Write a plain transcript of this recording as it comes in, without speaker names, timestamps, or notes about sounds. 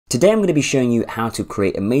Today I'm going to be showing you how to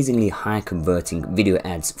create amazingly high converting video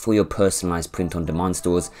ads for your personalized print-on-demand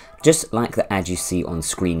stores, just like the ad you see on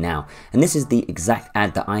screen now. And this is the exact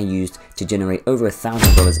ad that I used to generate over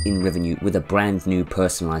 $1,000 in revenue with a brand new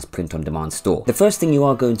personalized print-on-demand store. The first thing you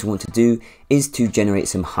are going to want to do is to generate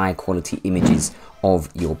some high quality images of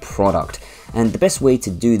your product. And the best way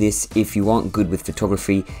to do this, if you aren't good with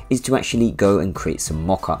photography, is to actually go and create some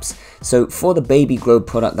mock-ups. So for the baby grow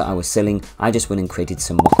product that I was selling, I just went and created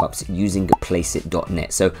some mock-ups using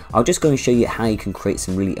placeit.net. So I'll just go and show you how you can create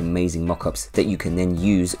some really amazing mock-ups that you can then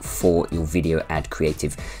use for your video ad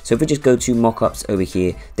creative. So if we just go to mock-ups over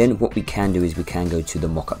here, then what we can do is we can go to the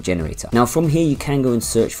mock-up generator. Now from here, you can go and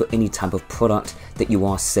search for any type of product that you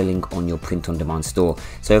are selling on your print-on-demand store.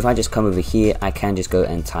 So if I just come over here, I can just go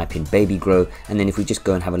and type in baby grow, and then if we just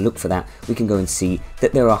go and have a look for that, we can go and see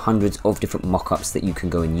that there are hundreds of different mock-ups that you can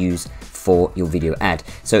go and use for your video ad.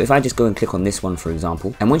 So if I just go and click on this one, for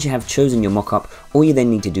example, and once you have chosen your mock-up, all you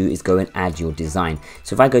then need to do is go and add your design.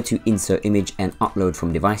 So if I go to insert image and upload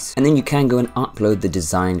from device, and then you can go and upload the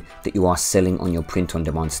design that you are selling on your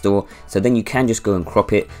print-on-demand store. So then you can just go and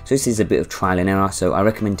crop it. So this is a bit of trial and error, so I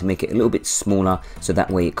recommend to make it a little bit smaller, so that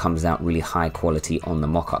way it comes out really high quality on the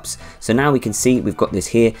mock-ups. So now we can see we've got this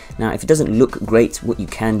here. Now if it doesn't look great, what you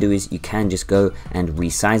can do is you can just go and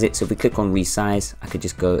resize it. So if we click on resize, I could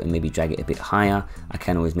just go and maybe drag it a bit higher. I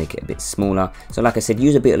can always make it a bit smaller. So like I said,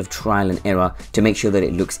 use a bit of trial and error to make sure that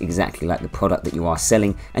it looks exactly like the product that you are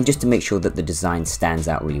selling, and just to make sure that the design stands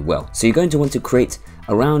out really well. So you're going to want to create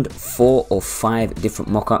around 4 or 5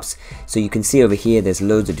 different mock-ups. So you can see over here there's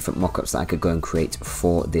loads of different mock-ups that I could go and create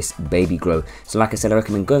for this baby grow. So like I said, I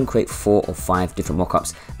recommend go and create 4 or 5 different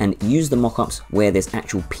mock-ups, and use the mock-ups where there's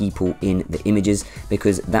actual people in the images,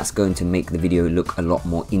 because that's going to make the video look a lot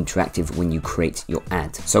more interactive when you create your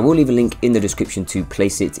ad. So I will leave a link in the description to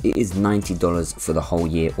Placeit. It is $90 for the whole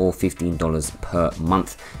year or $15 per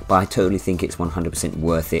month, but I totally think it's 100%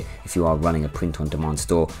 worth it if you are running a print-on-demand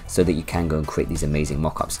store, so that you can go and create these amazing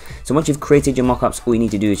mock-ups. So once you've created your mock-ups, all you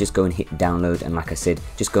need to do is just go and hit download, and like I said,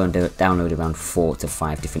 just go and download around 4 to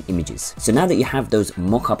 5 different images. So now that you have those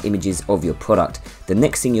mock-up images of your product, the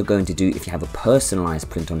next thing you're going to do if you have a personalized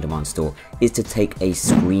print-on-demand store is to take a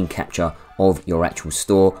screen capture of your actual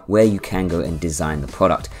store where you can go and design the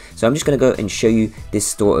product. So I'm just going to go and show you this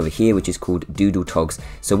store over here, which is called Doodle Togs.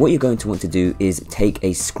 So what you're going to want to do is take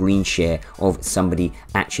a screen share of somebody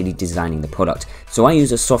actually designing the product. So I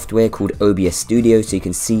use a software called OBS Studio, so you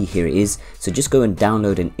can see here it is. So just go and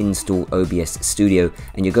download and install OBS Studio,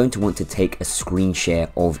 and you're going to want to take a screen share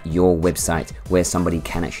of your website where somebody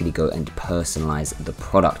can actually go and personalize the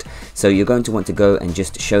product. So you're going to want to go and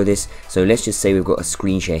just show this. So let's just say we've got a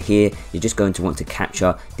screen share here. You're just going to want to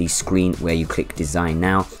capture the screen where you click design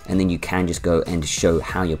now, and then you can just go and show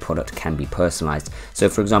how your product can be personalized. So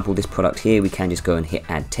for example, this product here, we can just go and hit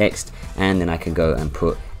add text, and then I can go and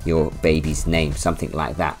put your baby's name, something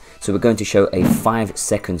like that. So we're going to show a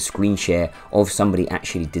 5-second screen share of somebody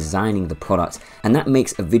actually designing the product, and that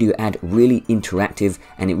makes a video ad really interactive,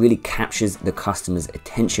 and it really captures the customer's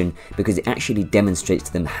attention because it actually demonstrates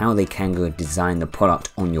to them how they can go and design the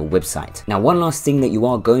product on your website. Now, one last thing that you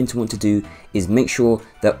are going to want to do is make sure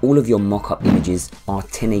that all of your mock-up images are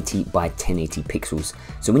 1080 by 1080 pixels.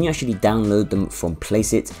 So when you actually download them from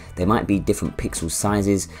Placeit, there might be different pixel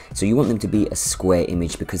sizes. So you want them to be a square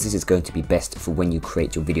image, because this is going to be best for when you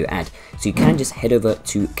create your video ad. So you can just head over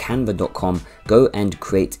to canva.com, go and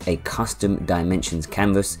create a custom dimensions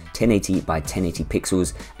canvas, 1080 by 1080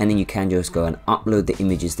 pixels, and then you can just go and upload the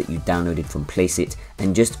images that you downloaded from Placeit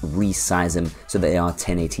and just resize them so that they are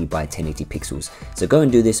 1080 by 1080 pixels. So go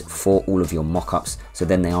and do this for all of your mock-ups, so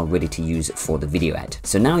then they are ready to use for the video ad.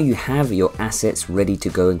 So now you have your assets ready to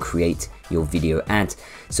go and create your video ad.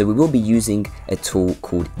 So we will be using a tool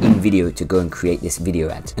called InVideo to go and create this video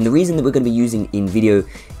ad. And the reason that we're going to be using InVideo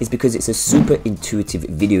is because it's a super intuitive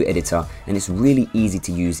video editor, and it's really easy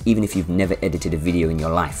to use even if you've never edited a video in your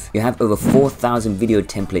life. You have over 4,000 video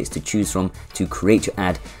templates to choose from to create your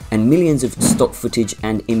ad, and millions of stock footage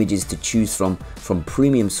and images to choose from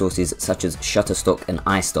premium sources such as Shutterstock and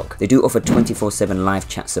iStock. They do offer 24/7 live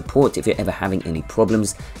chat support if you're ever having any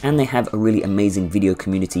problems, and they have a really amazing video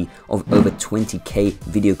community of over 20k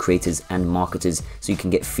video creators and marketers, so you can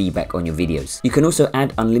get feedback on your videos. You can also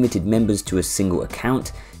add unlimited members to a single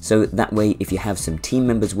account. So that way, if you have some team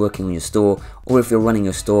members working on your store, or if you're running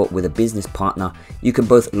your store with a business partner, you can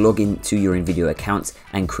both log into your InVideo accounts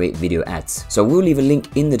and create video ads. So we'll leave a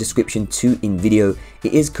link in the description to InVideo.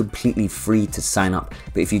 It is completely free to sign up,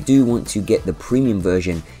 but if you do want to get the premium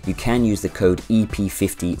version, you can use the code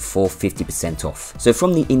EP50 for 50% off. So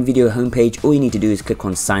from the InVideo homepage, all you need to do is click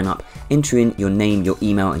on sign up, enter in your name, your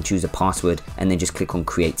email, and choose a password, and then just click on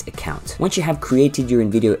create account. Once you have created your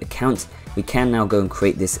InVideo account, we can now go and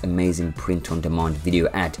create this amazing print on demand video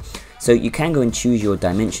ad. So you can go and choose your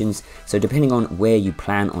dimensions. So depending on where you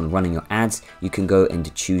plan on running your ads, you can go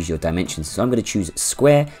and choose your dimensions. So I'm going to choose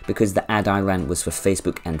square because the ad I ran was for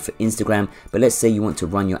Facebook and for Instagram. But let's say you want to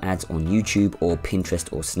run your ads on YouTube or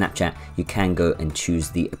Pinterest or Snapchat, you can go and choose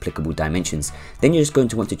the applicable dimensions. Then you're just going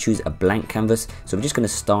to want to choose a blank canvas. So we're just going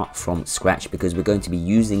to start from scratch because we're going to be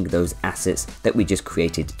using those assets that we just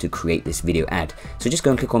created to create this video ad. So just go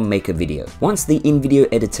and click on make a video. Once the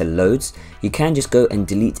InVideo editor loads, you can just go and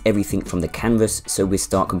delete everything from the canvas, so we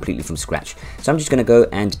start completely from scratch. So I'm just going to go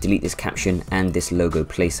and delete this caption and this logo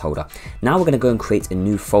placeholder. Now we're going to go and create a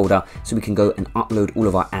new folder so we can go and upload all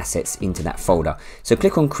of our assets into that folder. So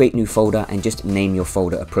click on create new folder and just name your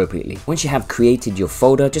folder appropriately. Once you have created your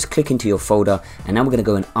folder, just click into your folder, and now we're going to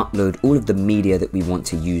go and upload all of the media that we want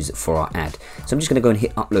to use for our ad. So I'm just going to go and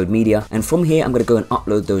hit upload media, and from here I'm going to go and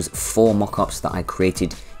upload those 4 mockups that I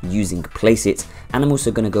created using Placeit, and I'm also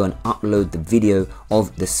going to go and upload the video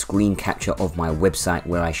of the screen capture of my website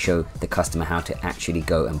where I show the customer how to actually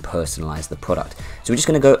go and personalize the product. So we're just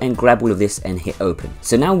going to go and grab all of this and hit open.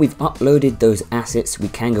 So now we've uploaded those assets, we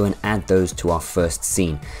can go and add those to our first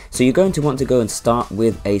scene. So you're going to want to go and start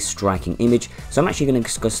with a striking image. So I'm actually going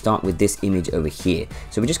to go start with this image over here.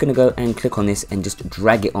 So we're just going to go and click on this and just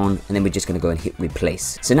drag it on, and then we're just going to go and hit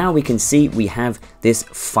replace. So now we can see we have this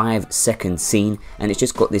 5-second scene, and it's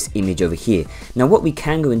just got this image over here. Now what we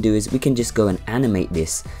can go and do is we can just go and animate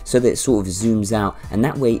this so that it sort of zooms out, and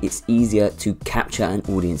that way it's easier to capture an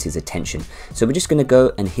audience's attention. So we're just going to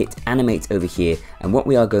go and hit animate over here, and what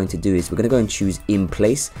we are going to do is we're going to go and choose in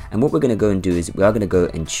place, and what we're going to go and do is we are going to go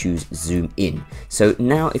and choose zoom in. So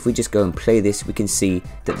now if we just go and play this, we can see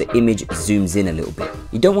that the image zooms in a little bit.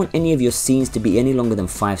 You don't want any of your scenes to be any longer than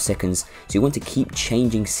 5 seconds, so you want to keep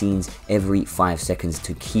changing scenes every 5 seconds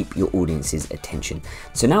to keep your audience's attention.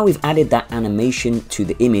 So now we've added that animation to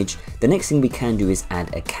the image, the next thing we can do is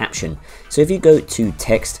add a caption. So if you go to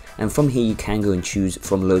text, and from here you can go and choose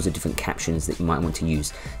from loads of different captions that you might want to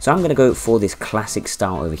use. So I'm going to go for this classic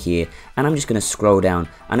style over here, and I'm just going to scroll down,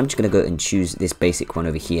 and I'm just going to go and choose this basic one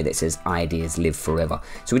over here that says ideas live forever.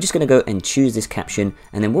 So we're just going to go and choose this caption,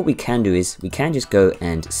 and then what we can do is we can just go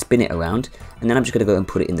and spin it around, and then I'm just going to go and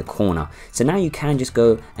put it in the corner. So now you can just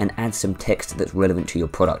go and add some text that's relevant to your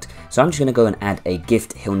product. So I'm just going to go and add a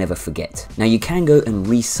gift he'll never forget. Now you can go and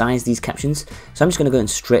resize these captions. So I'm just going to go and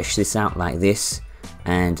stretch this out like this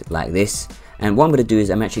and like this. And what I'm going to do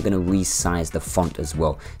is I'm actually going to resize the font as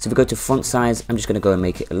well. So if we go to font size, I'm just going to go and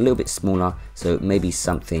make it a little bit smaller. So maybe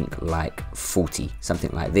something like 40,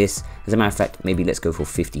 something like this. As a matter of fact, maybe let's go for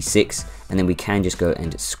 56. And then we can just go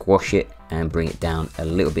and squash it and bring it down a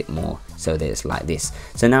little bit more so that it's like this.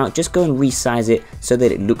 So now just go and resize it so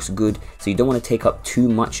that it looks good. So you don't want to take up too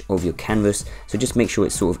much of your canvas. So just make sure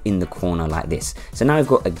it's sort of in the corner like this. So now I've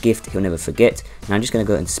got a gift he'll never forget. And I'm just going to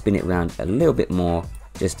go and spin it around a little bit more,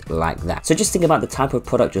 just like that. So just think about the type of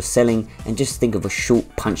product you're selling and just think of a short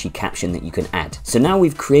punchy caption that you can add. So now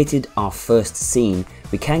we've created our first scene,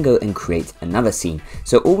 we can go and create another scene.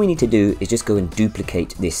 So all we need to do is just go and duplicate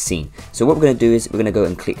this scene. So what we're going to do is we're going to go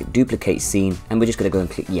and click duplicate scene, and we're just going to go and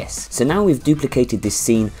click yes. So now we've duplicated this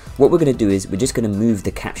scene, what we're going to do is we're just going to move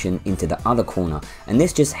the caption into the other corner, and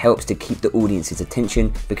this just helps to keep the audience's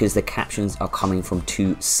attention because the captions are coming from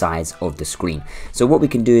 2 sides of the screen. So what we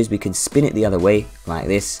can do is we can spin it the other way like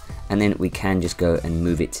this, and then we can just go and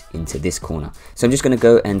move it into this corner. So I'm just going to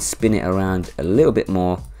go and spin it around a little bit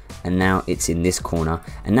more, and now it's in this corner,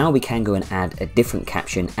 and now we can go and add a different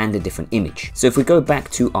caption and a different image. So if we go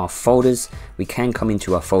back to our folders, we can come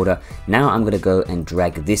into our folder. Now I'm going to go and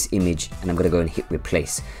drag this image, and I'm going to go and hit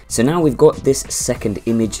replace. So now we've got this second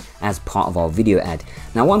image as part of our video ad.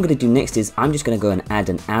 Now what I'm going to do next is I'm just going to go and add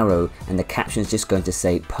an arrow, and the caption is just going to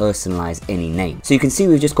say personalize any name. So you can see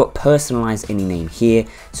we've just got personalize any name here.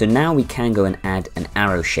 So now we can go and add an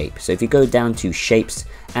arrow shape. So if you go down to shapes,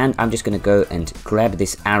 and I'm just going to go and grab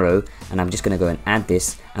this arrow arrow, and I'm just going to go and add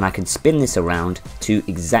this, and I can spin this around to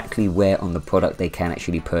exactly where on the product they can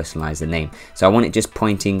actually personalize the name. So I want it just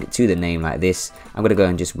pointing to the name like this. I'm going to go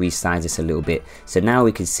and just resize this a little bit. So now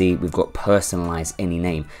we can see we've got personalize any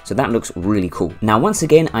name. So that looks really cool. Now once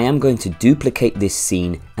again, I am going to duplicate this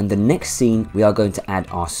scene, and the next scene we are going to add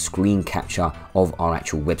our screen capture of our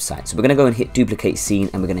actual website. So we're going to go and hit duplicate scene,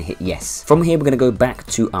 and we're going to hit yes. From here we're going to go back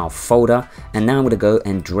to our folder, and now I'm going to go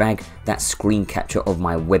and drag that screen capture of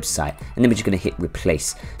my website, and then we're just going to hit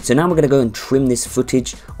replace. So now we're going to go and trim this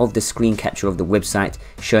footage of the screen capture of the website,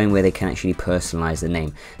 showing where they can actually personalize the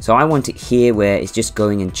name. So I want it here where it's just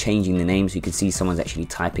going and changing the name, so you can see someone's actually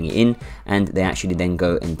typing it in, and they actually then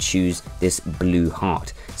go and choose this blue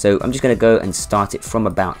heart. So I'm just going to go and start it from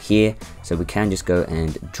about here. So we can just go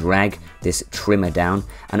and drag this trimmer down,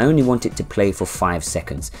 and I only want it to play for 5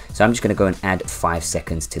 seconds. So I'm just going to go and add 5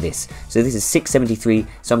 seconds to this. So this is 673,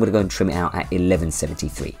 so I'm going to go and trim it out at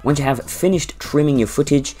 1173. Once you have finished trimming your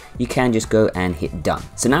footage, you can just go and hit done.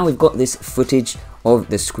 So now we've got this footage of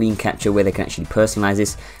the screen capture where they can actually personalize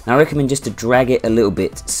this. Now I recommend just to drag it a little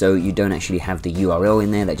bit so you don't actually have the URL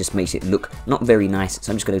in there. That just makes it look not very nice.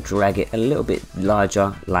 So I'm just going to drag it a little bit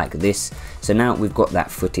larger like this. So now we've got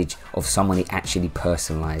that footage of somebody actually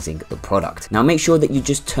personalizing the product. Now make sure that you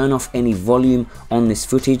just turn off any volume on this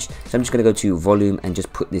footage. So I'm just going to go to volume and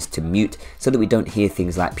just put this to mute so that we don't hear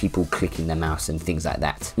things like people clicking their mouse and things like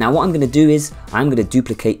that. Now what I'm going to do is I'm going to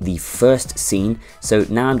duplicate the first scene. So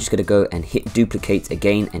now I'm just going to go and hit duplicate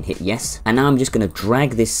again and hit yes, and now I'm just going to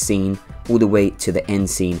drag this scene all the way to the end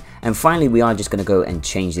scene, and finally we are just going to go and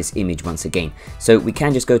change this image once again. So we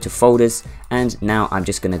can just go to folders, and now I'm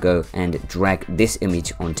just going to go and drag this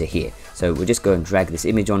image onto here. So we'll just go and drag this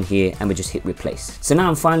image on here, and we'll just hit replace. So now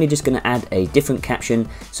I'm finally just going to add a different caption.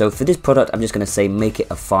 So for this product I'm just going to say make it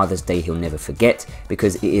a Father's Day he'll never forget,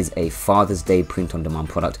 because it is a Father's Day print on demand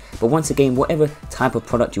product. But once again, whatever type of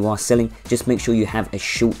product you are selling, just make sure you have a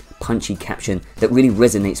short punchy caption that really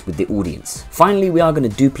resonates with the audience. Finally, we are going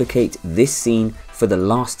to duplicate this scene for the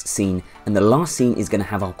last scene, and the last scene is going to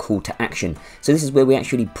have our call to action. So this is where we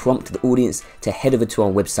actually prompt the audience to head over to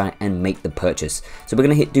our website and make the purchase. So we're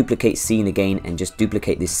going to hit duplicate scene again and just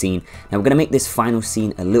duplicate this scene. Now we're going to make this final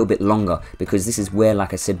scene a little bit longer, because this is where,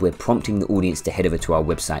 like I said, we're prompting the audience to head over to our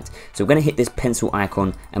website. So we're going to hit this pencil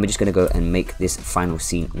icon, and we're just going to go and make this final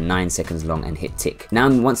scene 9 seconds long and hit tick. Now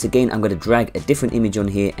once again, I'm going to drag a different image on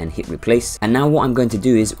here and hit replace. And now what I'm going to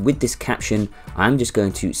do is with this caption, I'm just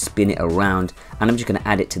going to spin it around, and I'm just going to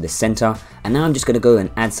add it to the center. And now I'm just going to go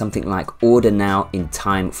and add something like order now in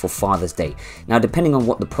time for Father's Day. Now depending on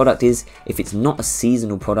what the product is, if it's not a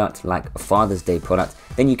seasonal product like a Father's Day product,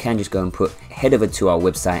 then you can just go and put head over to our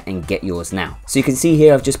website and get yours now. So you can see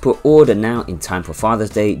here I've just put order now in time for Father's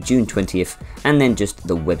Day, June 20th, and then just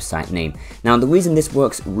the website name. Now the reason this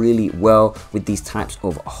works really well with these types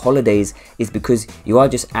of holidays is because you are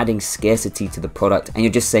just adding scarcity to the product, and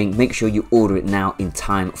you're just saying make sure you order it now in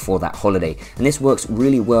time for that holiday. And this works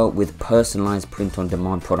really well with personalized print on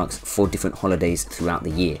demand products for different holidays throughout the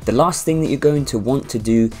year. The last thing that you're going to want to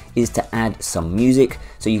do is to add some music.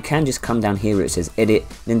 So you can just come down here where it says edit,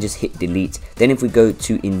 then just hit delete. Then if we go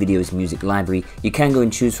to InVideo's music library, you can go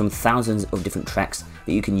and choose from thousands of different tracks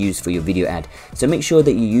that you can use for your video ad. So make sure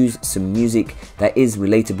that you use some music that is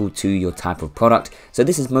relatable to your type of product. So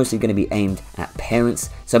this is mostly going to be aimed at parents.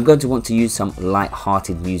 So I'm going to want to use some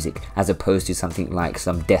light-hearted music as opposed to something like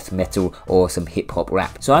some death metal or some hip hop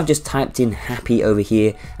rap. So I've just typed in happy over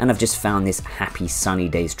here, and I've just found this Happy Sunny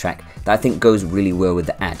Days track that I think goes really well with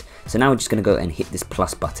the ad. So now we're just going to go and hit this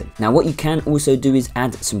plus button. Now what you can also do is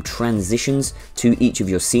add some transitions to each of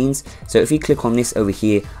your scenes. So if you click on this over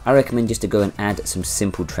here, I recommend just to go and add some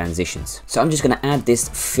simple transitions. So I'm just going to add this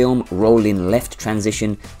film rolling left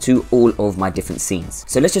transition to all of my different scenes.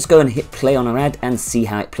 So let's just go and hit play on our ad and see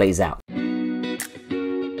how it plays out.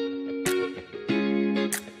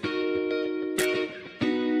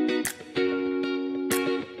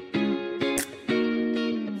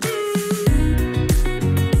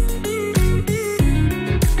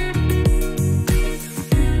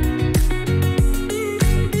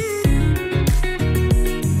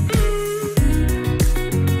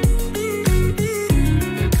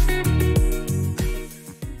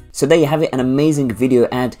 So there you have it, an amazing video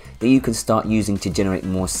ad that you can start using to generate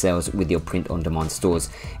more sales with your print-on-demand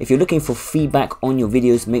stores. If you're looking for feedback on your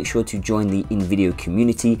videos, make sure to join the InVideo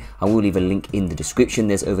community. I will leave a link in the description.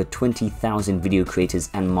 There's over 20,000 video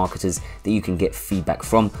creators and marketers that you can get feedback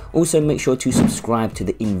from. Also, make sure to subscribe to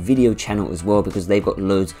the InVideo channel as well, because they've got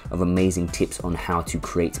loads of amazing tips on how to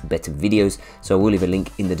create better videos. So I will leave a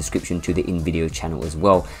link in the description to the InVideo channel as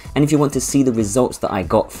well. And if you want to see the results that I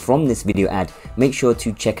got from this video ad, make sure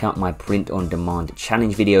to check out my print-on-demand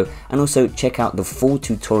challenge video, and also check out the full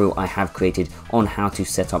tutorial I have created on how to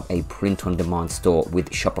set up a print-on-demand store with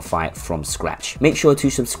Shopify from scratch. Make sure to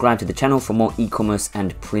subscribe to the channel for more e-commerce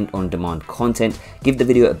and print-on-demand content. Give the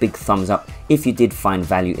video a big thumbs up if you did find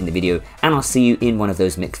value in the video, and I'll see you in one of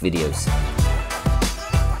those next videos.